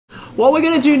What we're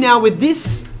going to do now with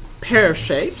this pair of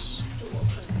shapes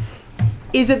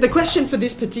is that the question for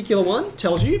this particular one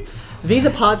tells you these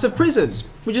are parts of prisms.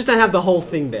 We just don't have the whole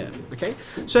thing there, okay?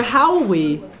 So how will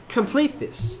we complete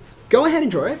this? Go ahead and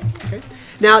draw it, okay?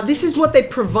 Now, this is what they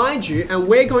provide you, and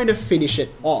we're going to finish it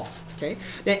off, okay?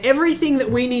 Now, everything that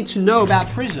we need to know about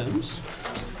prisms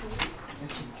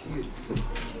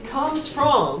comes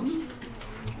from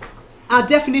our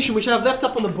definition, which I've left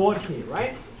up on the board here,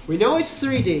 right? We know it's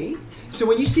 3D, so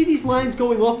when you see these lines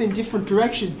going off in different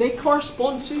directions, they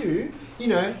correspond to, you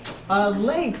know, a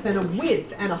length and a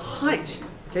width and a height.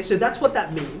 Okay, so that's what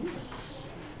that means.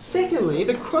 Secondly,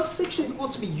 the cross sections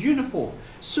ought to be uniform.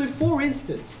 So for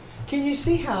instance, can you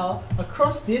see how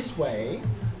across this way,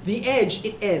 the edge,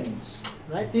 it ends,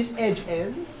 right? This edge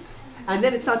ends, and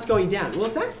then it starts going down. Well,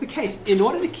 if that's the case, in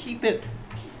order to keep it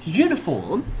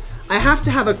uniform, I have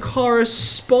to have a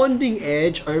corresponding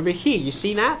edge over here. You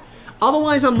see that?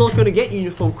 Otherwise, I'm not going to get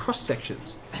uniform cross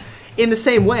sections. In the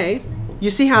same way, you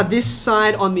see how this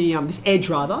side on the, this edge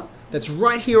rather, that's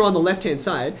right here on the left-hand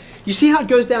side, you see how it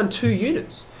goes down 2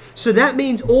 units. So that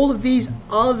means all of these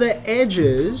other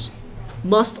edges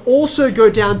must also go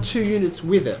down 2 units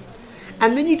with it.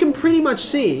 And then you can pretty much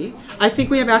see, I think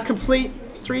we have our complete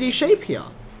 3D shape here.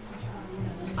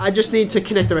 I just need to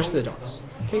connect the rest of the dots.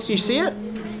 Okay, so you see it?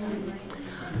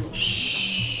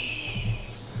 Shh.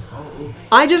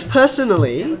 I just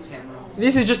personally,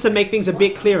 this is just to make things a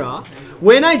bit clearer,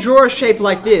 when I draw a shape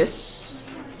like this,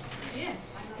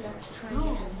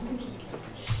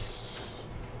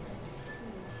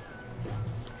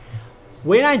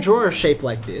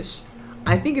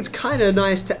 I think it's kind of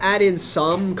nice to add in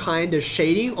some kind of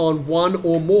shading on one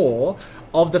or more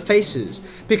of the faces,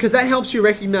 because that helps you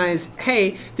recognize,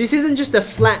 hey, this isn't just a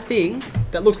flat thing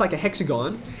that looks like a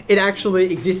hexagon. It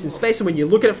actually exists in space, and when you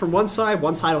look at it from one side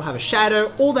will have a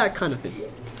shadow, all that kind of thing.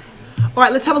 All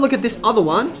right, let's have a look at this other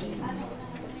one.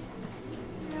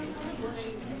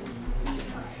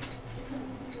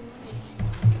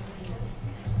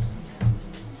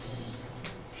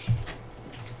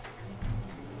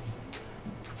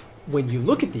 When you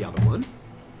look at the other one,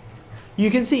 you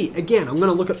can see, again, I'm going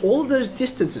to look at all of those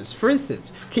distances. For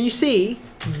instance, can you see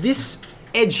this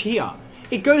edge here?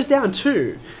 It goes down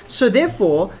too. So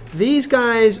therefore, these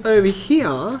guys over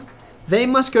here, they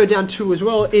must go down too as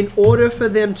well in order for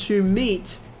them to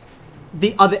meet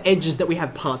the other edges that we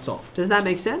have parts of. Does that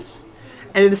make sense?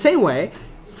 And in the same way,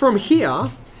 from here,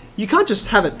 you can't just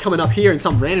have it coming up here in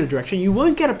some random direction. You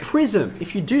won't get a prism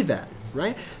if you do that,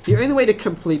 right? The only way to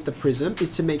complete the prism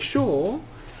is to make sure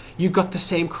you've got the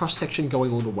same cross-section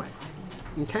going all the way,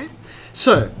 okay?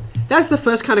 So, that's the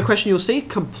first kind of question you'll see,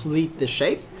 complete the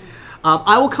shape.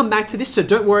 I will come back to this, so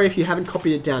don't worry if you haven't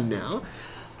copied it down now.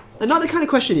 Another kind of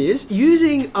question is,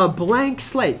 using a blank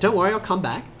slate, don't worry, I'll come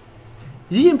back.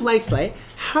 Using a blank slate,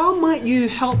 how might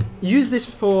you use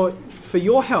this for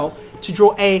your help to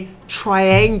draw a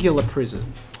triangular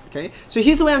prism? Okay, so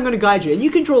here's the way I'm going to guide you, and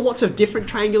you can draw lots of different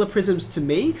triangular prisms to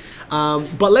me,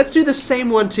 but let's do the same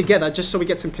one together just so we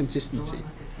get some consistency.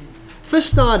 For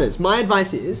starters, my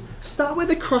advice is start with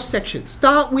a cross section.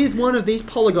 Start with one of these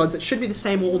polygons that should be the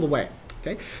same all the way.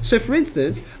 Okay, so for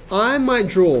instance, I might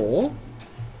draw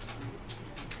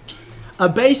a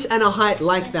base and a height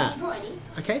like that.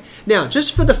 Okay, now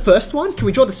just for the first one, can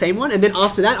we draw the same one? And then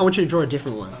after that, I want you to draw a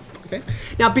different one. Okay,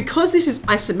 now because this is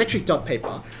isometric dot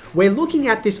paper, we're looking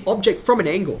at this object from an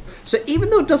angle. So even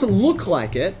though it doesn't look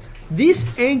like it, this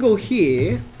angle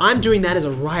here, I'm doing that as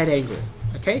a right angle.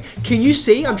 Okay, can you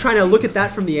see I'm trying to look at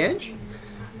that from the edge?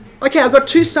 Okay, I've got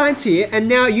 2 sides here, and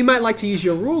now you might like to use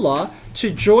your ruler to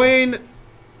join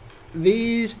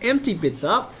these empty bits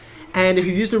up, and if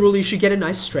you use the ruler, you should get a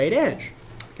nice straight edge.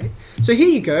 Okay, so here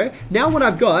you go. Now what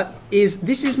I've got is,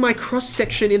 this is my cross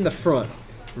section in the front,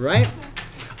 right?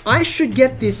 I should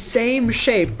get this same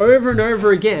shape over and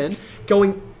over again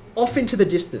going off into the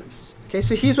distance. Okay,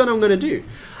 so here's what I'm going to do.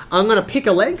 I'm going to pick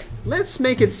a length. Let's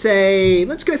make it say,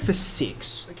 let's go for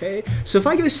 6. Okay, so if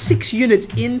I go 6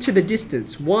 units into the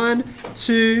distance, 1,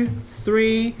 2,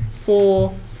 3,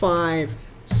 4, 5,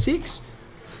 6.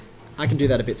 I can do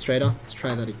that a bit straighter. Let's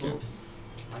try that again.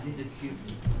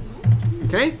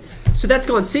 Okay, so that's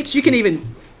gone 6. You can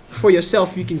even, for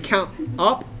yourself, you can count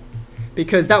up,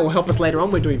 because that will help us later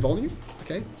on when doing volume,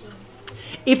 okay?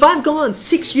 If I've gone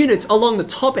 6 units along the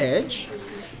top edge,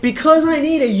 because I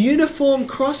need a uniform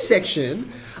cross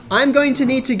section, I'm going to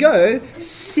need to go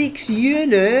 6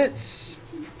 units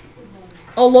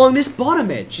along this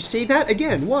bottom edge. You see that?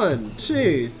 Again, 1,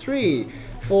 2, 3,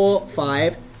 4,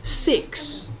 5,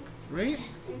 6, right?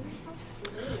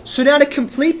 So now to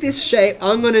complete this shape,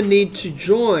 I'm going to need to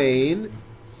join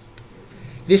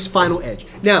this final edge.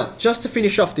 Now, just to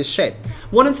finish off this shape,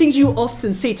 one of the things you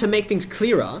often see to make things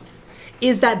clearer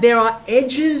is that there are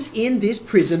edges in this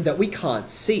prism that we can't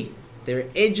see. There are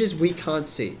edges we can't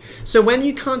see. So when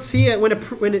you can't see it,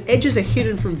 when edges are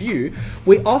hidden from view,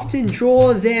 we often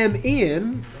draw them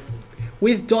in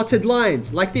with dotted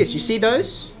lines like this. You see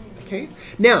those? Okay.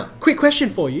 Now, quick question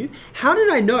for you. How did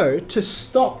I know to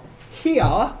stop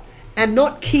here and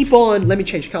not keep on, let me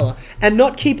change color, and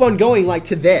not keep on going like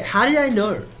to there? How did I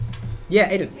know?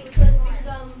 Yeah, Aiden.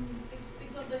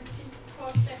 Because the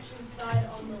cross-section side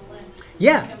on the left.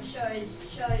 Yeah. Shows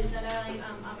that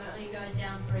I'm only going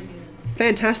down 3 units.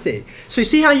 Fantastic. So you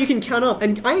see how you can count up,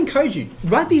 and I encourage you,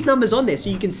 write these numbers on there so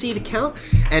you can see the count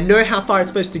and know how far it's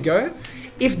supposed to go.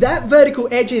 If that vertical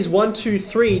edge is 1, 2,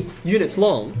 3 units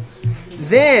long,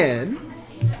 then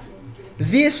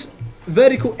this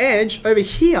vertical edge over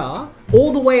here,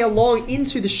 all the way along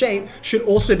into the shape, should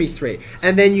also be 3.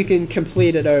 And then you can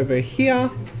complete it over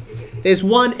here. There's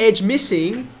one edge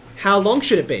missing. How long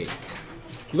should it be?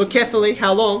 Look carefully.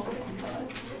 How long?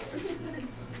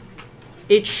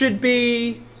 It should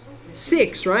be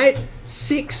 6, right?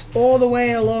 6 all the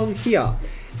way along here.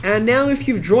 And now if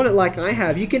you've drawn it like I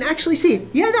have, you can actually see,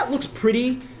 yeah, that looks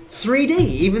pretty 3D,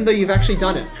 even though you've actually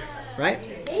done it, right?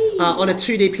 On a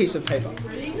 2D piece of paper.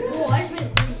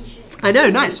 I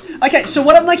know, nice. Okay, so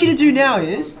what I'd like you to do now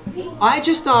is, I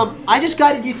just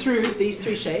guided you through these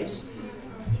 3 shapes.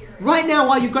 Right now,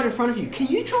 while you've got it in front of you, can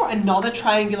you draw another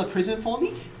triangular prism for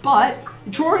me? But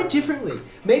draw it differently.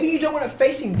 Maybe you don't want it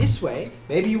facing this way.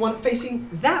 Maybe you want it facing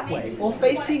that way, or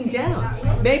facing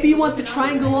down. Maybe you want the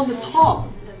triangle on the top.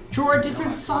 Draw a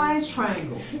different size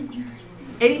triangle.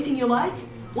 Anything you like.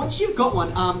 Once you've got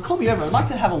one, call me over. I'd like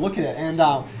to have a look at it and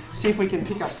see if we can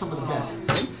pick up some of the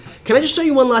best. Can I just show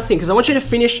you one last thing? Because I want you to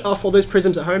finish off all those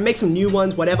prisms at home, make some new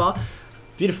ones, whatever.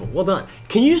 Beautiful, well done.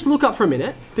 Can you just look up for a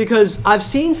minute? Because I've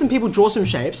seen some people draw some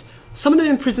shapes. Some of them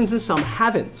in prisms and some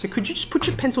haven't. So could you just put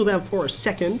your pencil down for a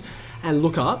second and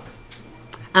look up?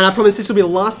 And I promise this will be the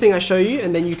last thing I show you,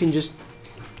 and then you can just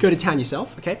go to town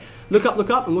yourself, okay? Look up, look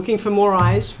up. I'm looking for more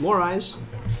eyes, more eyes.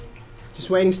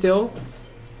 Just waiting still.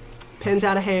 Pens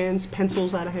out of hands,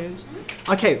 pencils out of hands.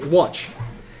 Okay, watch.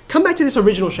 Come back to this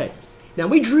original shape. Now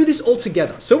we drew this all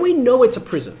together, so we know it's a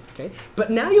prism, okay?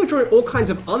 But now you're drawing all kinds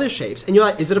of other shapes, and you're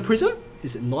like, is it a prism?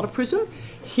 Is it not a prism?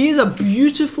 Here's a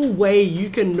beautiful way you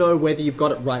can know whether you've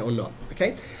got it right or not,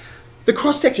 okay? The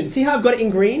cross section, see how I've got it in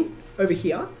green over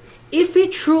here? If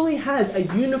it truly has a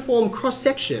uniform cross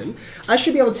section, I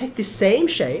should be able to take this same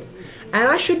shape, and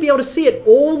I should be able to see it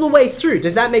all the way through.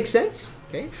 Does that make sense?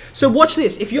 Okay. So watch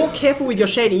this. If you're careful with your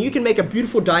shading, you can make a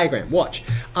beautiful diagram. Watch.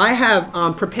 I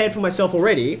have prepared for myself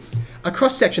already a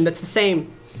cross section that's the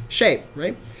same shape,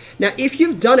 right? Now, if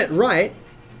you've done it right,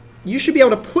 you should be able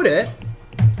to put it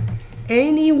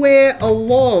anywhere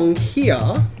along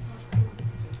here,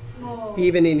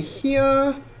 even in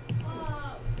here,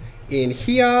 in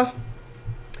here.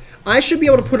 I should be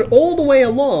able to put it all the way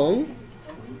along,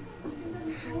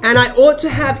 and I ought to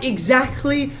have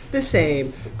exactly the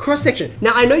same cross section.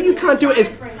 Now I know you can't do it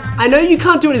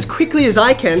as quickly as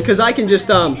I can, because I can just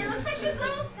It looks like this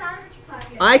little sandwich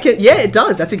packet. yeah, it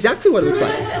does. That's exactly what it looks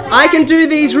like. I can do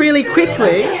these really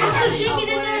quickly.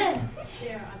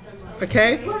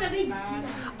 Okay?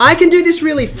 I can do this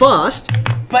really fast,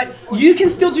 but you can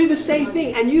still do the same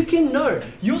thing, and you can know.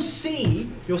 You'll see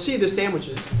the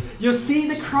sandwiches. You'll see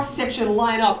the cross section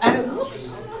line up, and it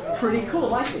looks pretty cool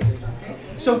like this. Okay?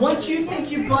 So once you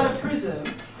think you've got a prism,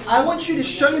 I want you to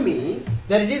show me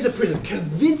that it is a prism.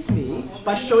 Convince me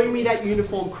by showing me that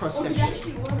uniform cross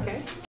section. Okay?